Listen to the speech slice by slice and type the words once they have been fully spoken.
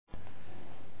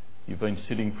You've been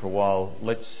sitting for a while.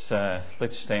 Let's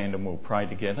stand and we'll pray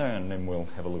together, and then we'll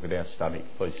have a look at our study.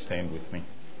 Please stand with me.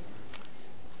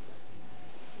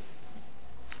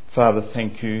 Father,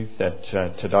 thank you that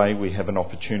today we have an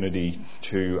opportunity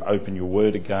to open your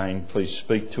word again. Please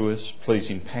speak to us. Please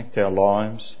impact our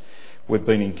lives. We've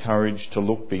been encouraged to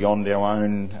look beyond our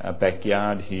own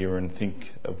backyard here and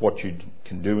think of what you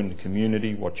can do in the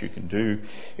community, what you can do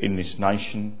in this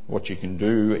nation, what you can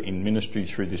do in ministry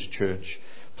through this church.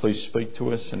 Please speak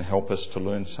to us and help us to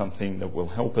learn something that will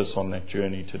help us on that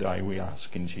journey today, we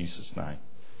ask in Jesus' name.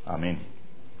 Amen.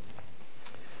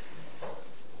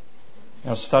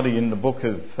 Our study in the book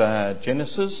of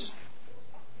Genesis,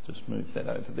 just move that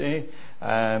over there,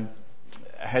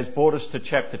 has brought us to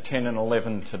chapter 10 and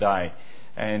 11 today.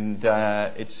 And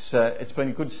it's been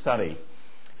a good study.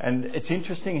 And it's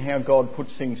interesting how God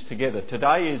puts things together.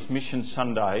 Today is Mission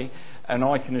Sunday, and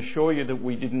I can assure you that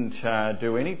we didn't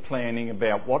do any planning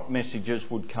about what messages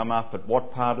would come up at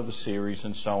what part of the series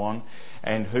and so on,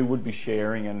 and who would be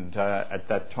sharing and at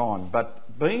that time.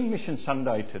 But being Mission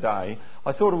Sunday today,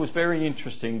 I thought it was very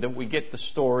interesting that we get the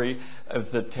story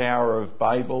of the Tower of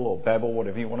Babel, or Babel,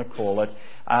 whatever you want to call it,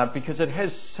 because it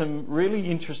has some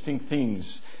really interesting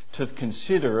things to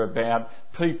consider about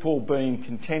people being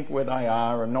content where they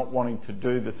are and not wanting to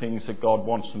do the things that God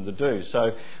wants them to do.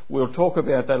 So we'll talk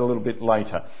about that a little bit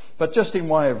later. But just in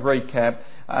way of recap,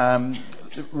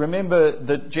 remember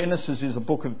that Genesis is a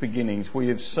book of beginnings. We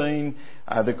have seen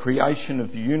the creation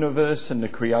of the universe and the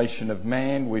creation of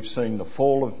man. We've seen the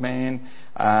fall of man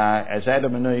as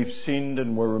Adam and Eve sinned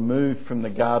and were removed from the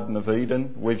Garden of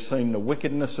Eden. We've seen the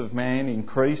wickedness of man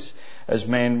increase as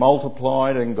man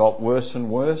multiplied and got worse and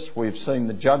worse. We've seen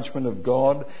the judgment of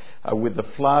God with the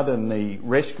flood and the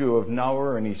rescue of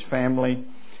Noah and his family.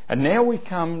 And now we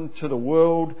come to the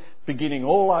world beginning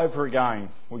all over again.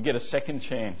 We get a second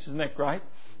chance. Isn't that great?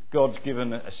 God's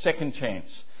given a second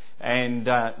chance. And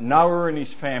Noah and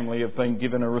his family have been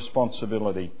given a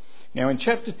responsibility. Now in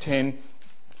chapter 10,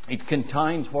 it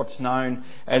contains what's known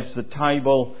as the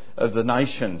Table of the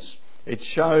Nations. It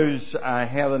shows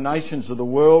how the nations of the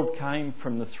world came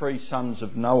from the three sons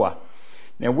of Noah.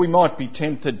 Now we might be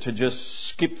tempted to just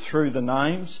skip through the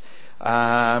names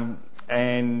and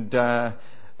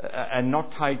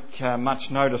not take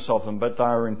much notice of them, but they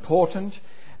are important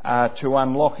to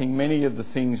unlocking many of the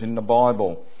things in the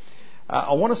Bible.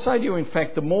 I want to say to you, in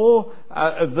fact, the more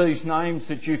of these names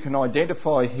that you can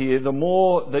identify here, the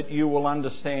more that you will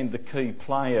understand the key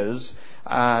players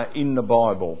in the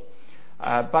Bible.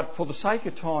 But for the sake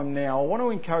of time now, I want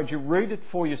to encourage you, read it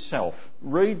for yourself.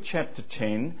 Read chapter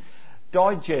 10,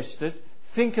 digest it,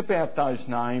 think about those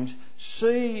names,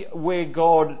 see where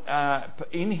God,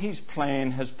 in his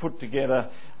plan, has put together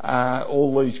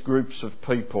all these groups of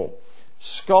people.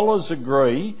 Scholars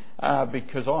agree,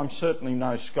 because I'm certainly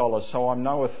no scholar, so I'm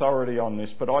no authority on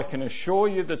this, but I can assure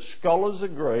you that scholars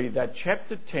agree that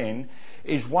chapter 10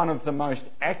 is one of the most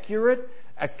accurate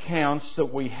accounts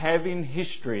that we have in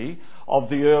history of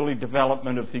the early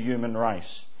development of the human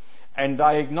race. And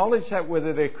they acknowledge that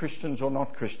whether they're Christians or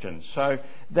not Christians. So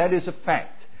that is a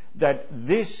fact, that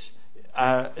this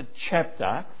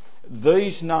chapter,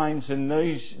 these names and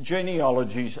these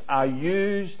genealogies are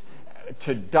used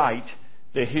to date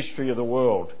the history of the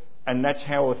world. And that's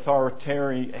how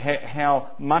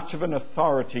much of an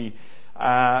authority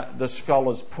the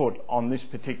scholars put on this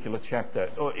particular chapter.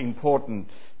 Important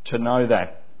to know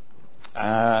that.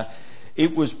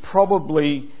 It was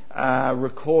probably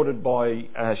recorded by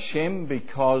Shem,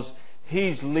 because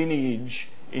his lineage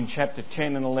in chapter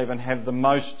 10 and 11 have the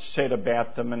most said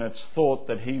about them, and it's thought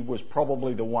that he was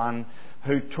probably the one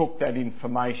who took that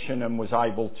information and was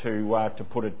able to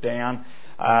put it down.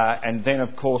 And then,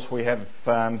 of course, we have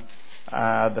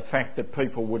the fact that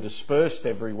people were dispersed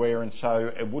everywhere, and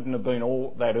so it wouldn't have been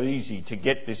all that easy to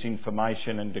get this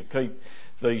information and to keep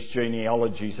these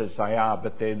genealogies as they are,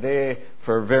 but they're there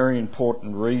for a very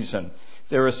important reason.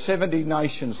 There are 70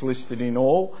 nations listed in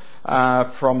all,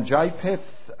 from Japheth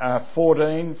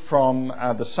 14, from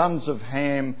the sons of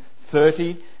Ham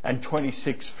 30, and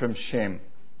 26 from Shem.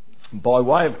 By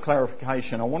way of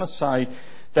clarification, I want to say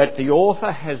that the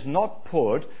author has not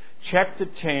put chapter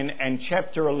 10 and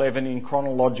chapter 11 in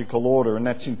chronological order, and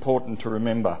that's important to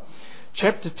remember.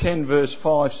 Chapter 10 verse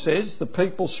 5 says, "The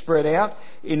people spread out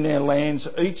in their lands,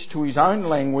 each to his own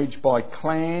language by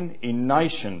clan in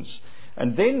nations."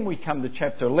 And then we come to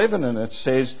chapter 11 and it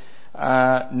says,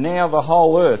 "Now the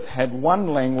whole earth had one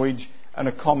language and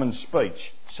a common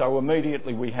speech." So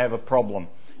immediately we have a problem.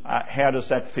 How does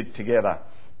that fit together?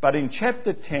 But in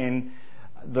chapter 10,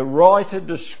 the writer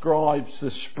describes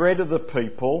the spread of the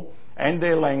people and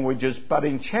their languages. But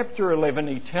in chapter 11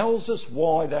 he tells us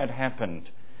why that happened.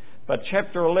 But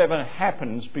chapter 11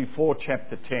 happens before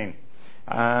chapter 10.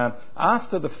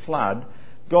 After the flood,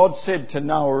 God said to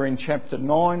Noah in chapter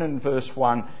 9 and verse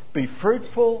 1, "Be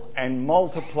fruitful and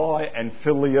multiply and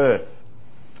fill the earth."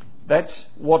 That's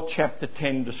what chapter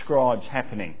 10 describes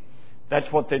happening.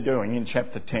 That's what they're doing in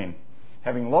chapter 10.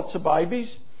 Having lots of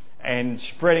babies and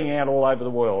spreading out all over the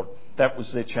world. That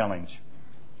was their challenge.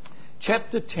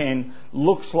 Chapter 10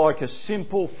 looks like a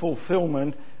simple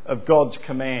fulfilment of God's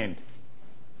command.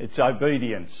 It's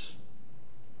obedience.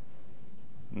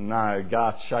 No,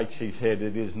 Garth shakes his head.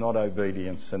 It is not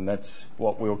obedience, and that's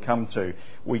what we'll come to.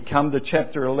 We come to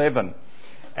chapter 11,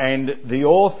 and the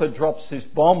author drops this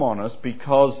bomb on us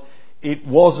because it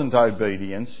wasn't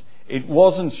obedience. It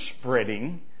wasn't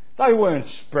spreading. They weren't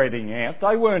spreading out.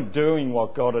 They weren't doing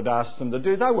what God had asked them to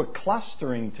do. They were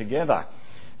clustering together.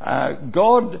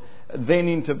 God then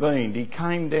intervened. He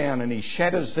came down and he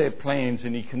shatters their plans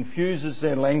and he confuses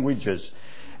their languages.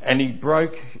 And he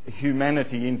broke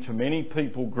humanity into many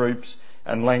people groups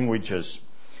and languages.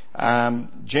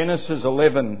 Genesis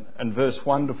 11 and verse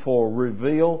 1 to 4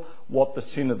 reveal what the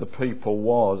sin of the people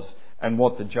was and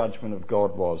what the judgment of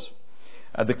God was.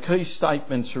 The key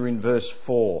statements are in verse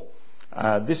 4.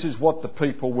 This is what the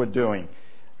people were doing.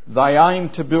 They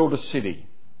aimed to build a city.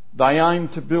 They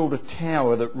aimed to build a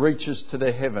tower that reaches to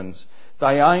the heavens.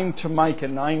 They aimed to make a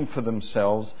name for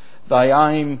themselves. The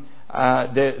aim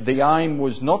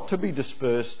was not to be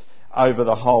dispersed over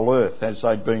the whole earth as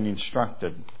they'd been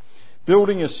instructed.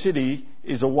 Building a city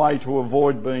is a way to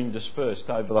avoid being dispersed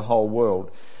over the whole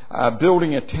world.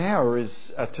 Building a tower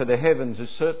is to the heavens is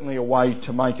certainly a way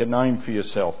to make a name for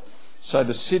yourself. So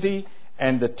the city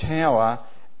and the tower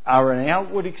are an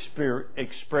outward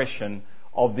expression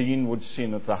of the inward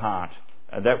sin of the heart.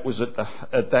 That was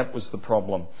the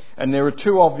problem. And there are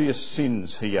two obvious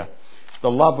sins here.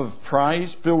 The love of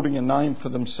praise, building a name for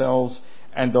themselves,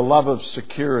 and the love of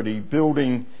security,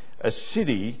 building a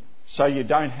city so you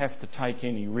don't have to take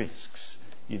any risks.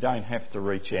 You don't have to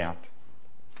reach out.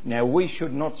 Now, we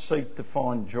should not seek to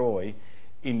find joy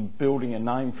in building a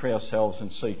name for ourselves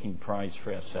and seeking praise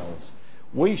for ourselves.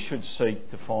 We should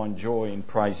seek to find joy in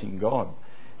praising God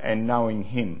and knowing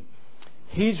Him.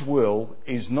 His will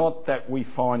is not that we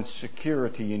find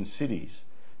security in cities,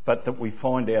 but that we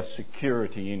find our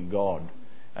security in God.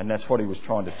 And that's what he was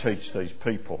trying to teach these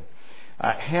people.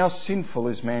 How sinful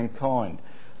is mankind?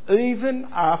 Even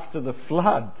after the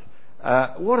flood,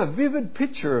 what a vivid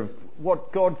picture of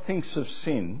what God thinks of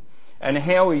sin and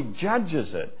how he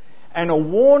judges it, and a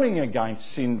warning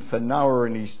against sin for Noah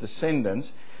and his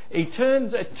descendants. It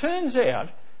turns out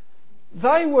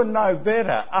they were no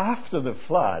better after the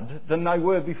flood than they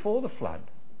were before the flood.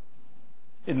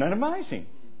 Isn't that amazing?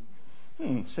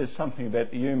 It says something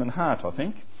about the human heart, I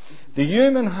think. The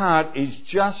human heart is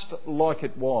just like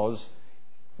it was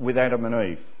with Adam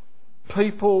and Eve.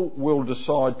 People will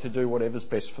decide to do whatever's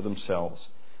best for themselves.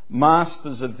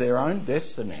 Masters of their own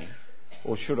destiny,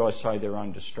 or should I say their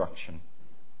own destruction.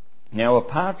 Now,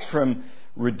 apart from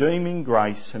redeeming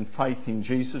grace and faith in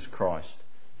Jesus Christ,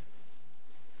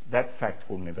 that fact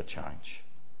will never change.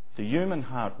 The human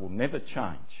heart will never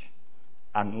change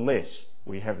unless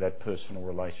we have that personal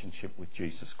relationship with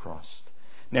Jesus Christ.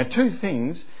 Now, two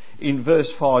things in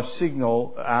verse 5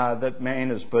 signal that man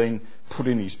has been put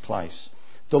in his place.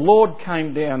 The Lord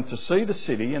came down to see the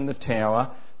city and the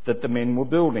tower that the men were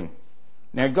building.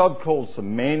 Now, God calls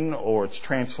them men, or it's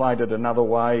translated another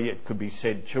way. It could be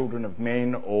said children of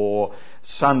men or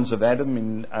sons of Adam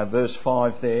in verse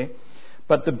 5 there.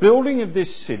 But the building of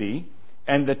this city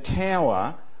and the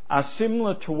tower are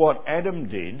similar to what Adam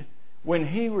did when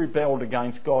he rebelled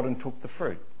against God and took the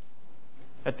fruit.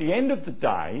 At the end of the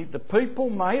day, the people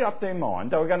made up their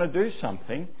mind they were going to do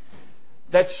something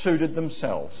that suited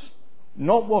themselves,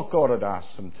 not what God had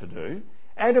asked them to do.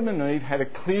 Adam and Eve had a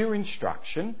clear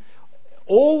instruction,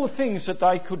 all the things that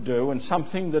they could do and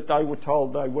something that they were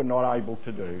told they were not able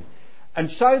to do.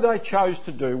 And so they chose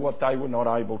to do what they were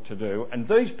not able to do. And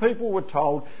these people were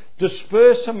told,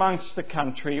 disperse amongst the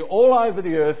country, all over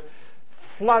the earth,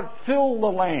 fill the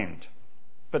land.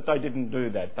 But they didn't do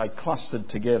that. They clustered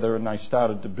together and they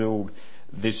started to build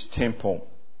this temple.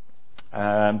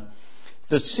 The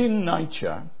sin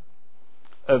nature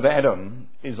of Adam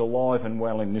is alive and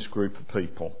well in this group of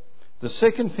people. The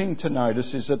second thing to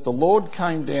notice is that the Lord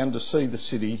came down to see the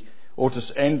city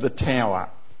and the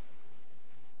tower.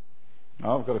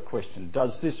 Now, I've got a question.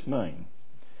 Does this mean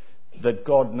that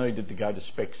God needed to go to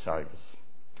Specsavers?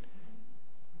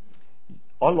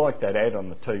 I like that ad on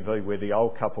the TV where the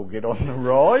old couple get on the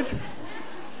ride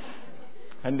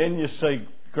and then you see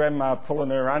grandma pulling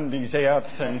her undies out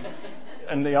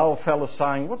and the old fella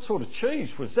saying, "What sort of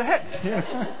cheese was that?" You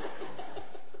know?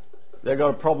 They got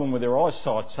a problem with their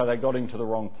eyesight, so they got into the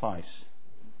wrong place.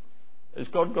 Has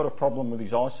God got a problem with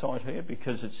his eyesight here?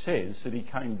 Because it says that he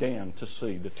came down to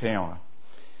see the tower.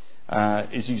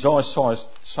 Is his eyesight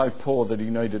so poor that he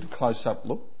needed a close-up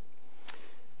look?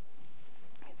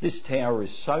 This tower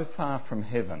is so far from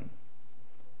heaven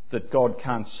that God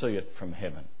can't see it from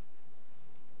heaven.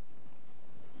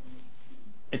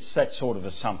 It's that sort of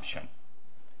assumption.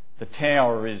 The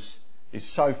tower is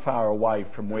so far away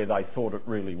from where they thought it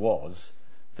really was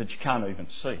that you can't even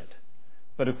see it.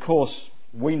 But of course,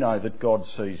 we know that God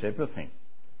sees everything,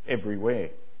 everywhere.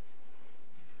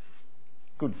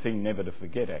 Good thing never to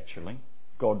forget, actually.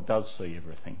 God does see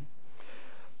everything.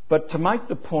 But to make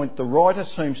the point, the writer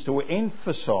seems to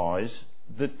emphasise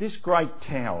that this great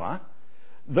tower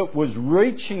that was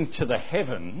reaching to the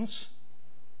heavens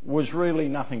was really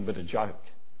nothing but a joke.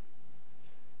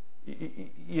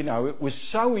 You know, it was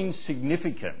so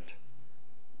insignificant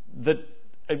that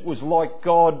it was like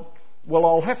God, well,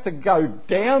 I'll have to go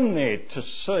down there to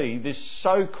see this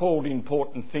so-called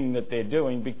important thing that they're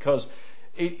doing because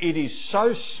it is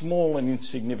so small and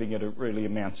insignificant it really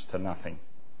amounts to nothing.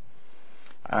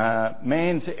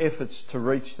 Man's efforts to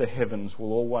reach the heavens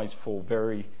will always fall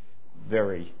very,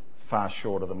 very far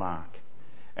short of the mark.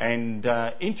 And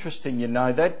interesting, you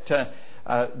know, that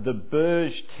the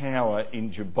Burj Tower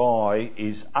in Dubai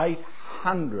is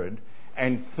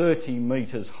 830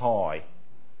 metres high.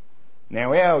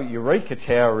 Now, our Eureka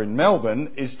Tower in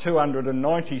Melbourne is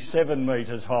 297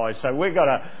 metres high, so we've got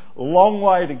a long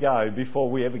way to go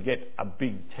before we ever get a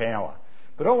big tower.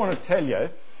 But I want to tell you,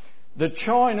 the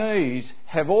Chinese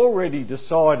have already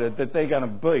decided that they're going to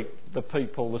beat the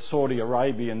people, the Saudi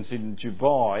Arabians in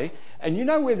Dubai. And you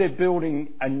know where they're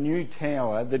building a new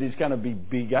tower that is going to be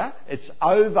bigger? It's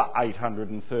over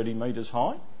 830 metres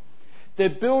high. They're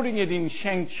building it in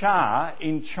Changsha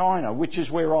in China, which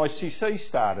is where ICC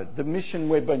started, the mission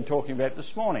we've been talking about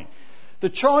this morning. The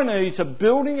Chinese are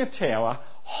building a tower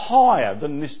higher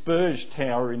than this Burj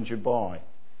Tower in Dubai.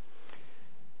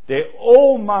 They're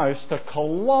almost a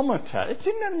kilometre, isn't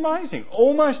it amazing?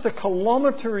 Almost a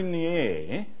kilometre in the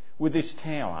air with this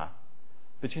tower.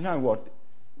 But you know what?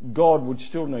 God would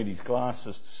still need his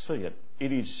glasses to see it.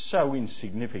 It is so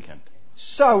insignificant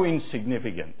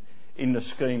in the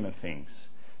scheme of things.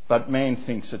 But man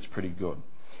thinks it's pretty good.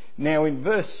 Now in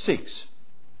verse 6,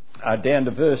 down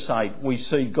to verse 8, we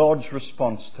see God's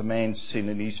response to man's sin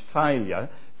and his failure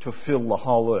to fill the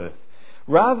whole earth.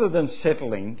 Rather than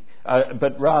settling,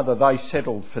 but rather they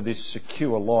settled for this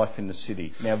secure life in the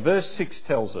city. Now verse 6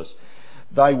 tells us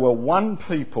they were one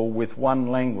people with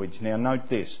one language. Now note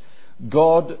this,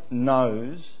 God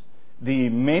knows the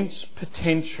immense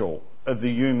potential of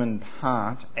the human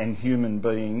heart and human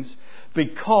beings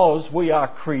because we are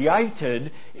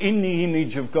created in the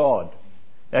image of God.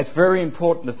 That's very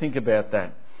important to think about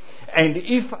that. And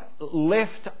if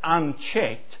left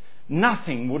unchecked,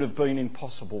 nothing would have been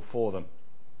impossible for them.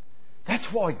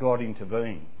 That's why God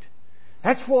intervened.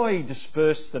 That's why he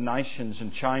dispersed the nations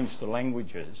and changed the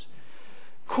languages.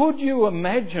 Could you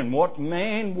imagine what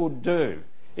man would do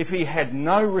if he had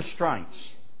no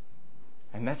restraints?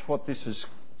 And that's what this is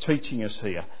teaching us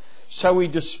here. So he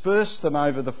dispersed them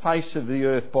over the face of the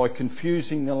earth by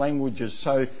confusing the languages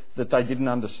so that they didn't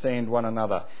understand one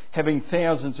another. Having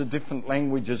thousands of different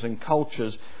languages and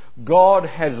cultures, God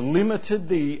has limited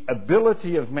the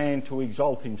ability of man to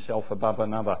exalt himself above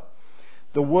another.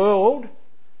 The world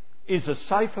is a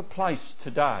safer place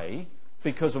today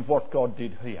because of what God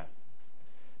did here.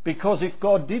 Because if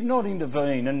God did not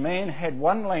intervene and man had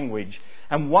one language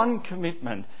and one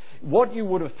commitment, what you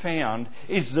would have found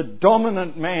is the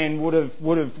dominant man would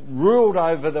have ruled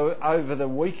over the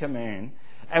weaker man,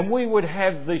 and we would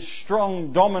have these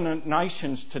strong dominant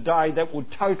nations today that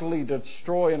would totally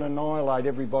destroy and annihilate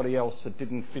everybody else that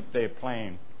didn't fit their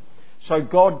plan. So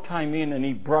God came in and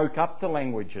he broke up the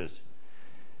languages.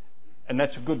 And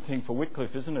that's a good thing for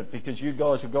Wycliffe, isn't it? Because you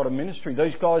guys have got a ministry.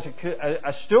 These guys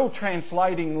are still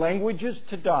translating languages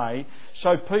today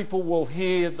so people will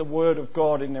hear the word of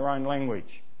God in their own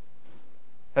language.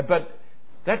 But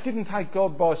that didn't take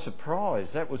God by surprise.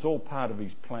 That was all part of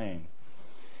his plan.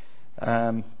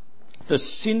 The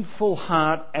sinful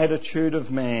heart attitude of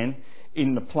man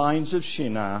in the plains of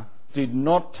Shinar did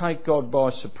not take God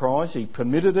by surprise. He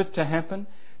permitted it to happen.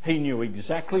 He knew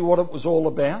exactly what it was all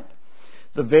about.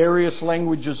 The various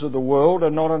languages of the world are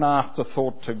not an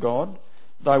afterthought to God.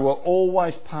 They were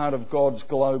always part of God's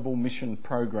global mission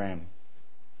program.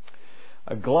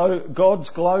 God's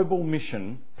global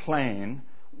mission plan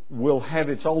will have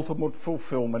its ultimate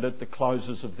fulfilment at the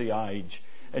closes of the age.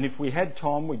 And if we had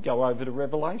time, we'd go over to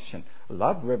Revelation. I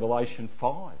love Revelation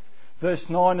 5, verse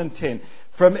 9 and 10.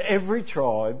 From every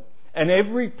tribe and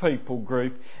every people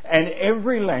group and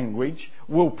every language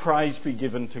will praise be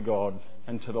given to God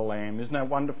and to the Lamb. Isn't that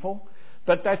wonderful?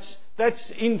 But that's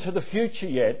into the future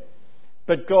yet.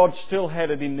 But God still had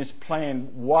it in this plan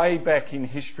way back in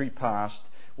history past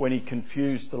when he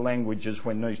confused the languages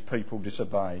when these people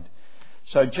disobeyed.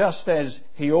 So just as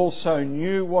he also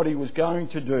knew what he was going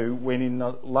to do when in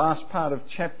the last part of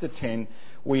chapter 10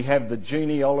 we have the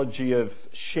genealogy of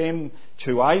Shem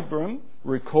to Abram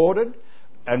recorded,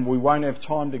 and we won't have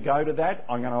time to go to that.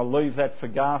 I'm going to leave that for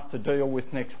Garth to deal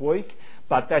with next week.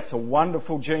 But that's a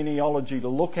wonderful genealogy to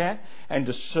look at and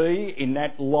to see in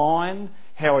that line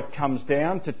how it comes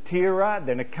down to Terah,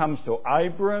 then it comes to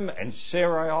Abram, and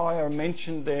Sarai are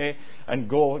mentioned there, and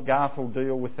Garth will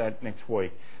deal with that next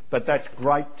week. But that's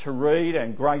great to read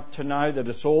and great to know that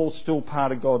it's all still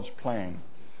part of God's plan.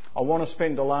 I want to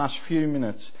spend the last few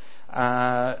minutes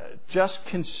just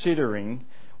considering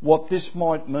what this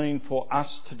might mean for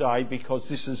us today, because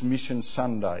this is Mission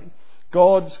Sunday.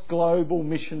 God's global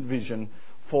mission vision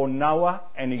for Noah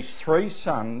and his 3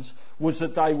 sons was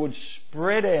that they would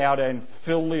spread out and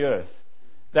fill the earth.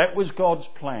 That was God's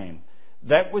plan.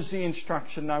 That was the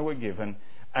instruction they were given,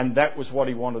 and that was what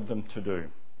he wanted them to do.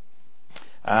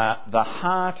 The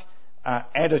heart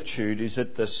attitude is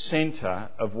at the centre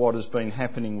of what has been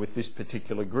happening with this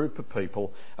particular group of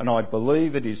people, and I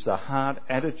believe it is the heart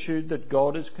attitude that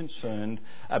God is concerned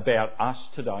about us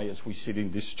today as we sit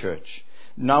in this church.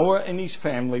 Noah and his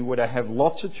family were to have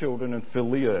lots of children and fill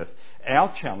the earth.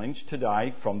 Our challenge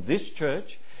today from this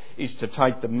church is to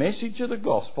take the message of the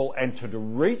gospel and to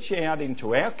reach out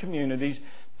into our communities.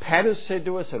 Pat has said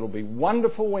to us it'll be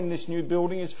wonderful when this new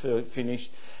building is finished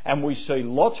and we see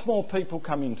lots more people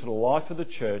come into the life of the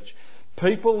church,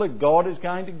 people that God is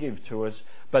going to give to us,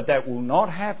 but that will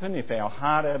not happen if our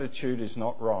heart attitude is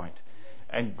not right.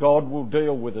 And God will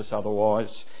deal with us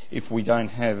otherwise if we don't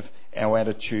have our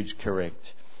attitudes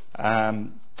correct.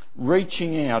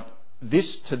 Reaching out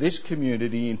to this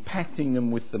community, impacting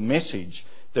them with the message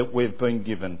that we've been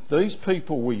given. These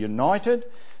people were united.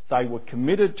 They were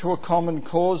committed to a common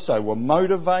cause. They were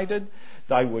motivated.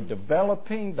 They were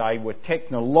developing. They were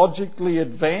technologically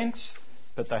advanced,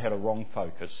 but they had a wrong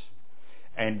focus.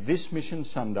 And this Mission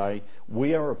Sunday,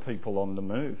 we are a people on the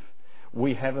move.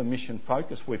 We have a mission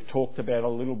focus. We've talked about a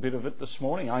little bit of it this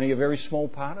morning, only a very small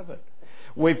part of it.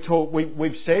 We've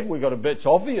said it's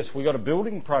obvious we've got a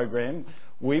building program.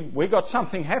 We've got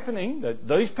something happening. That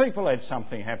these people had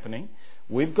something happening.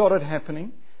 We've got it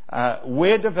happening.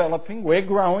 We're developing. We're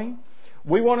growing.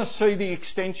 We want to see the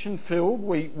extension filled.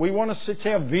 We want to. It's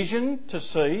our vision to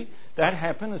see that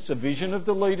happen. It's a vision of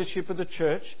the leadership of the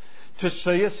church to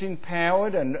see us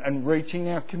empowered and reaching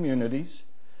our communities,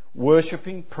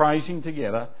 worshipping, praising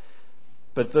together.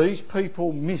 But these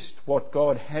people missed what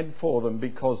God had for them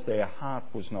because their heart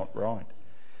was not right.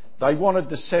 They wanted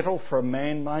to settle for a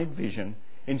man-made vision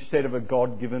instead of a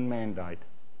God-given mandate.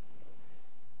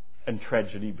 And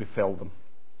tragedy befell them.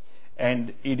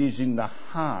 And it is in the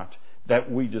heart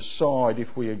that we decide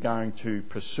if we are going to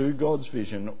pursue God's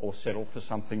vision or settle for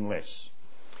something less.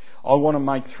 I want to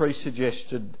make 3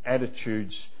 suggested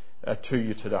attitudes to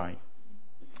you today.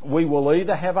 We will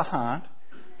either have a heart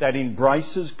that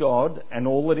embraces God and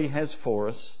all that He has for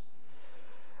us,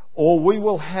 or we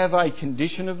will have a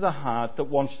condition of the heart that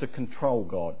wants to control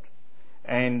God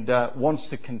and wants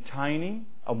to contain Him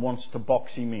and wants to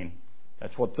box Him in.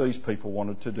 That's what these people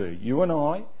wanted to do. You and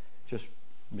I, just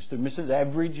Mr. and Mrs.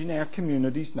 Average in our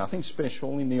communities, nothing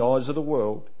special in the eyes of the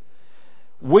world.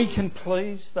 We can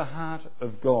please the heart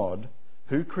of God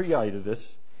who created us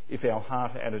if our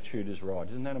heart attitude is right.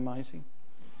 Isn't that amazing?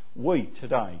 We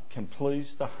today can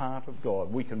please the heart of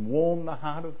God. We can warm the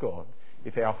heart of God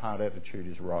if our heart attitude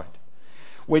is right.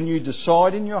 When you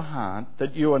decide in your heart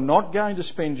that you are not going to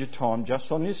spend your time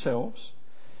just on yourselves,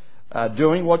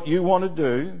 doing what you want to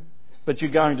do, but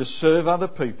you're going to serve other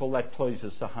people, that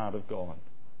pleases the heart of God.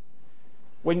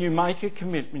 When you make a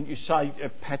commitment, you say,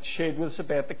 Pat shared with us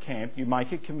about the camp, you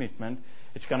make a commitment,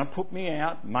 it's going to put me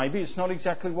out, maybe it's not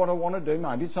exactly what I want to do,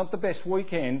 maybe it's not the best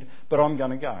weekend, but I'm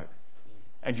going to go.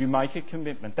 And you make a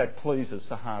commitment, that pleases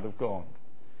the heart of God.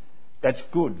 That's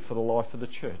good for the life of the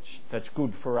church. That's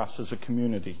good for us as a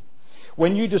community.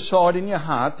 When you decide in your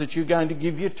heart that you're going to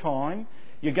give your time,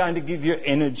 you're going to give your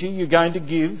energy, you're going to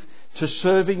give to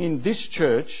serving in this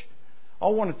church, I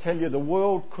want to tell you the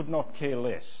world could not care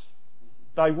less.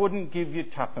 They wouldn't give you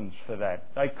tuppence for that.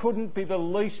 They couldn't be the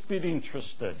least bit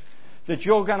interested that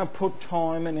you're going to put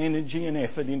time and energy and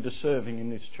effort into serving in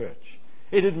this church.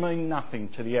 It'd mean nothing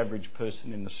to the average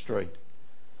person in the street.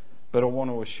 But I want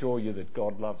to assure you that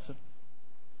God loves it.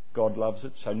 God loves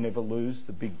it, so never lose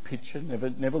the big picture,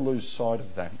 never lose sight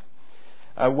of that.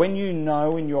 When you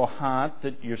know in your heart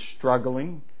that you're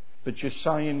struggling, but you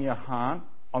say in your heart,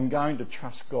 I'm going to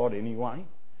trust God anyway,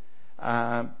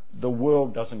 the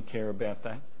world doesn't care about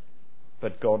that,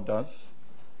 but God does.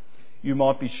 You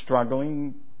might be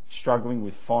struggling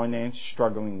with finance,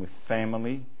 struggling with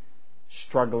family,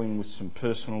 struggling with some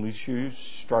personal issues,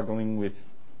 struggling with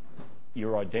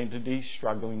your identity,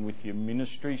 struggling with your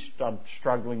ministry,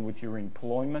 struggling with your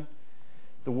employment.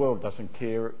 The world doesn't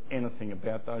care anything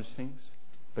about those things,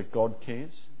 but God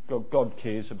cares. God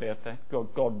cares about that.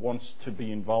 God wants to be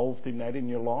involved in that in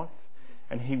your life,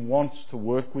 and He wants to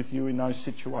work with you in those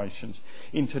situations.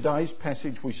 In today's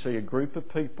passage, we see a group of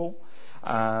people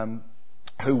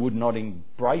who would not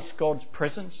embrace God's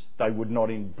presence, they would not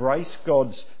embrace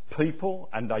God's people,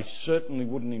 and they certainly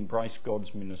wouldn't embrace God's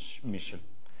mission.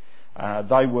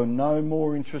 They were no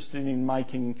more interested in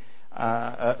making,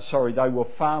 they were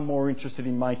far more interested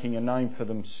in making a name for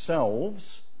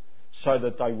themselves so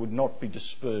that they would not be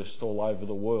dispersed all over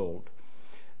the world.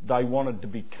 They wanted to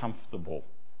be comfortable.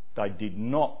 They did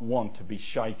not want to be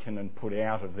shaken and put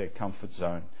out of their comfort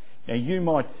zone. Now, you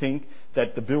might think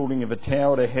that the building of a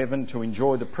tower to heaven to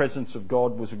enjoy the presence of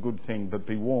God was a good thing, but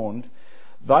be warned,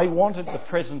 they wanted the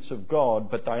presence of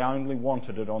God, but they only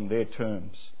wanted it on their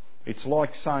terms. It's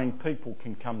like saying people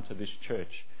can come to this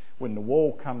church. When the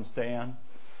wall comes down,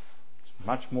 there's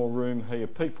much more room here,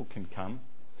 people can come,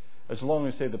 as long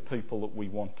as they're the people that we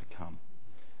want to come,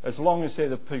 as long as they're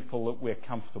the people that we're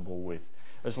comfortable with,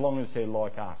 as long as they're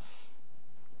like us.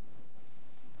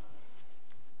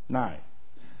 No,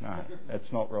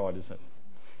 that's not right, is it?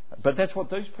 But that's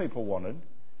what these people wanted.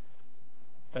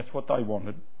 That's what they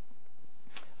wanted.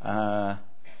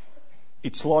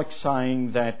 It's like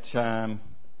saying that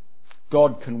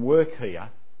God can work here,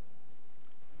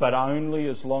 but only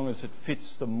as long as it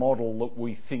fits the model that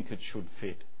we think it should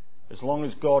fit. As long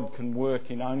as God can work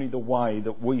in only the way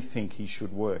that we think He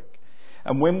should work.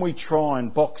 And when we try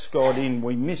and box God in,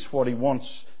 we miss what He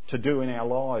wants to do in our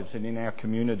lives and in our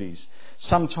communities.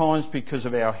 Sometimes because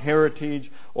of our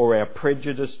heritage or our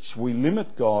prejudices, we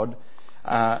limit God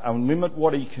and limit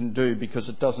what He can do because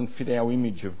it doesn't fit our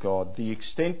image of God. The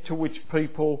extent to which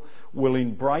people will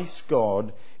embrace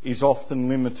God is often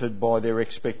limited by their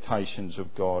expectations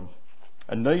of God.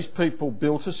 And these people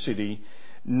built a city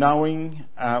wanting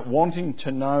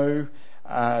to know,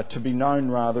 to be known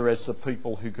rather as the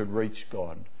people who could reach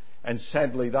God. And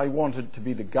sadly, they wanted to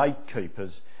be the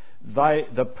gatekeepers,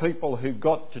 the people who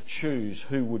got to choose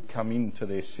who would come into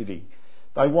their city.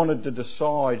 They wanted to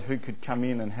decide who could come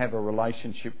in and have a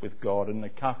relationship with God.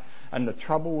 And the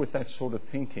trouble with that sort of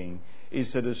thinking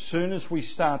is that as soon as we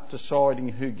start deciding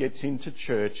who gets into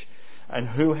church and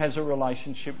who has a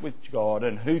relationship with God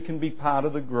and who can be part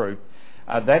of the group,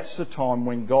 that's the time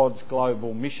when God's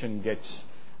global mission gets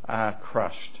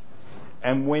crushed.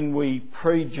 And when we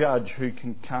prejudge who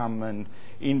can come and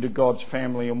into God's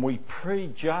family, and we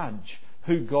prejudge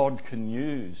who God can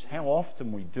use. How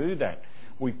often we do that.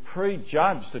 We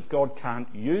prejudge that God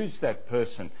can't use that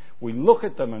person. We look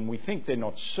at them and we think they're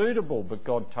not suitable, but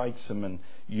God takes them and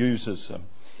uses them.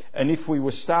 And if we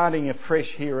were starting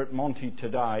afresh here at Monty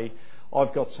today,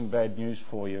 I've got some bad news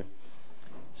for you.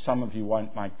 Some of you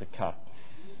won't make the cut.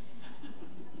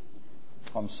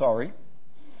 I'm sorry,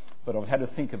 but I've had to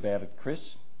think about it,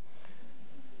 Chris.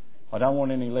 I don't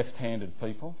want any left-handed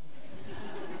people.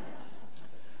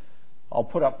 I'll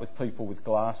put up with people with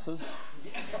glasses.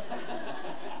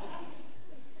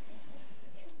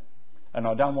 And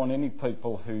I don't want any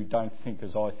people who don't think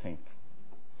as I think,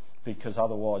 because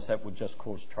otherwise that would just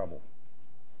cause trouble.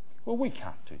 Well, we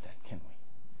can't do that, can we?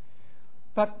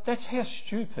 But that's how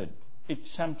stupid it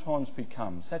sometimes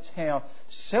becomes. That's how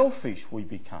selfish we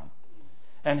become,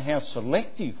 and how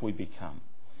selective we become,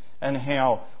 and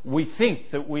how we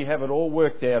think that we have it all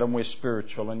worked out and we're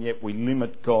spiritual, and yet we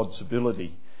limit God's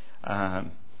ability.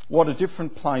 What a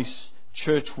different place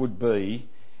church would be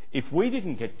if we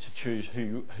didn't get to choose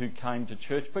who came to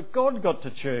church, but God got to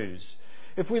choose.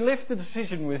 If we left the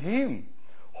decision with Him.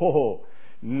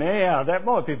 Now that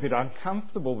might be a bit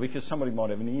uncomfortable, because somebody might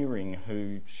have an earring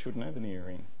who shouldn't have an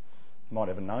earring. Might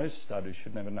have a nose stud who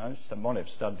shouldn't have a nose stud. Might have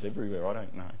studs everywhere, I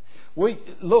don't know.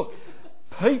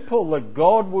 People that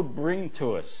God would bring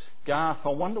to us. Garth, I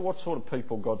wonder what sort of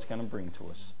people God's going to bring to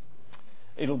us.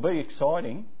 It'll be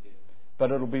exciting,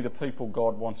 but it'll be the people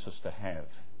God wants us to have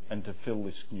and to fill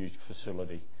this new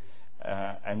facility.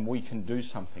 and we can do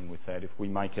something with that if we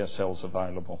make ourselves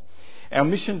available. Our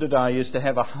mission today is to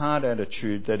have a heart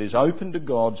attitude that is open to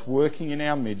God's working in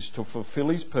our midst to fulfil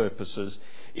His purposes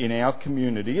in our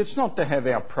community. It's not to have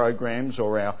our programs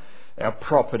or our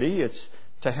property. It's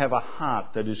to have a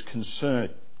heart that is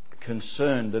concerned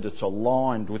that it's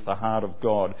aligned with the heart of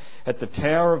God. At the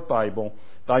Tower of Babel,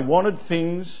 they wanted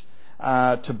things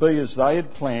to be as they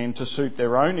had planned, to suit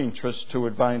their own interests, to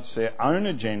advance their own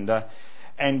agenda,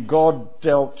 and God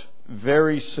dealt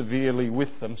very severely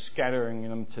with them, scattering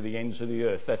them to the ends of the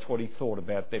earth. That's what He thought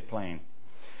about their plan.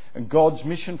 And God's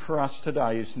mission for us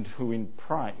today is to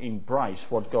embrace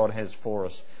what God has for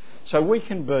us. So we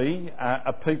can be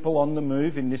a people on the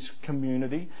move in this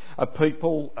community, a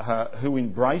people who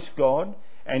embrace God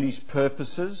and His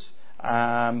purposes.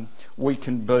 We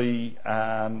can be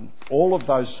all of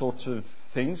those sorts of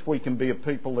things. We can be a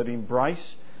people that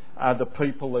embrace the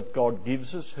people that God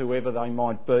gives us, whoever they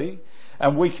might be.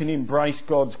 And we can embrace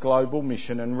God's global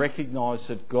mission and recognise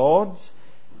that God's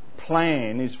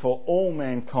plan is for all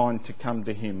mankind to come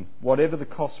to Him, whatever the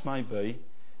cost may be.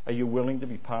 Are you willing to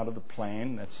be part of the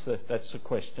plan? That's the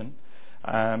question.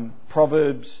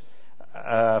 Proverbs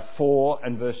 4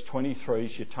 and verse 23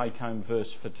 is your take-home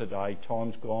verse for today.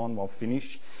 Time's gone, I'll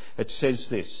finish. It says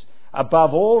this: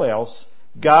 above all else,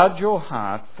 guard your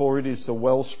heart, for it is the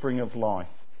wellspring of life.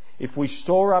 If we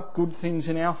store up good things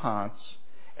in our hearts,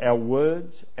 our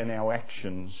words and our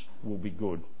actions will be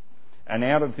good. And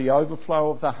out of the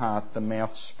overflow of the heart, the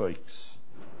mouth speaks.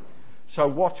 So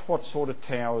watch what sort of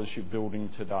towers you're building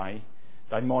today.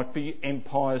 They might be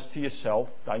empires to yourself.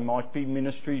 They might be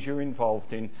ministries you're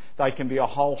involved in. They can be a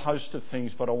whole host of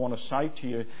things, but I want to say to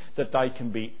you that they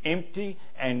can be empty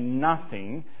and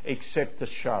nothing except a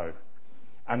show,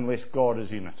 unless God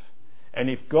is in it. And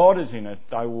if God is in it,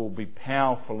 they will be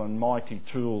powerful and mighty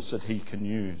tools that He can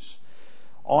use.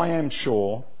 I am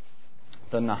sure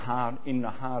that in the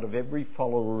heart of every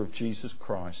follower of Jesus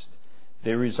Christ,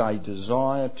 there is a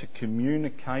desire to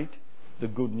communicate the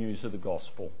good news of the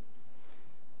gospel.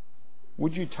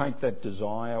 Would you take that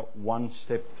desire one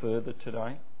step further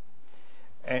today?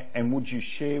 And would you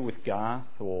share with Garth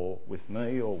or with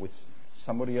me or with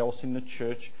somebody else in the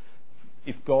church,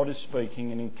 if God is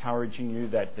speaking and encouraging you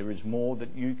that there is more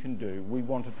that you can do? We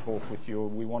want to talk with you.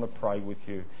 We want to pray with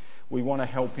you. We want to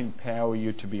help empower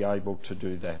you to be able to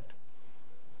do that.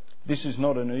 This is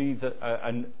not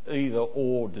an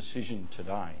either-or decision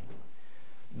today.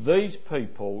 These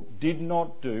people did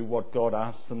not do what God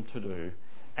asked them to do,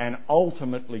 and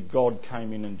ultimately God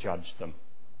came in and judged them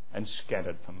and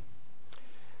scattered them.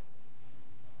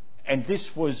 And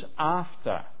this was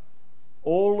after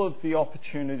all of the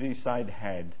opportunities they'd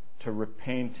had to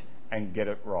repent and get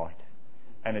it right.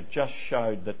 And it just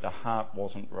showed that the heart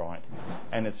wasn't right.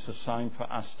 And it's the same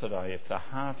for us today. If the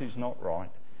heart is not right,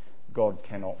 God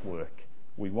cannot work.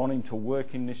 We want Him to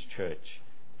work in this church,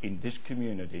 in this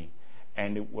community,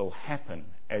 and it will happen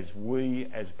as we,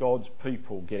 as God's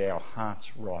people, get our hearts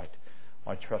right.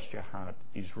 I trust your heart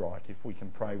is right. If we can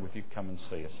pray with you, come and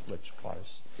see us. Let's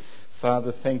close.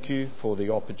 Father, thank you for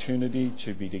the opportunity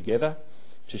to be together,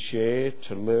 to share,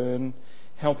 to learn.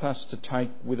 Help us to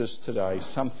take with us today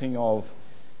something of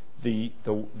the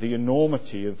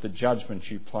enormity of the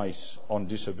judgment you place on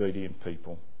disobedient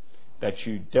people. That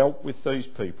you dealt with these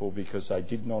people because they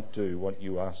did not do what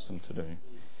you asked them to do.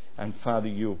 And Father,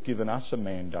 you have given us a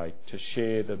mandate to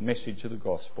share the message of the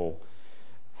gospel.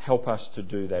 Help us to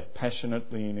do that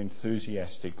passionately and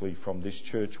enthusiastically from this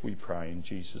church, we pray in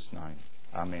Jesus' name.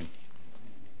 Amen.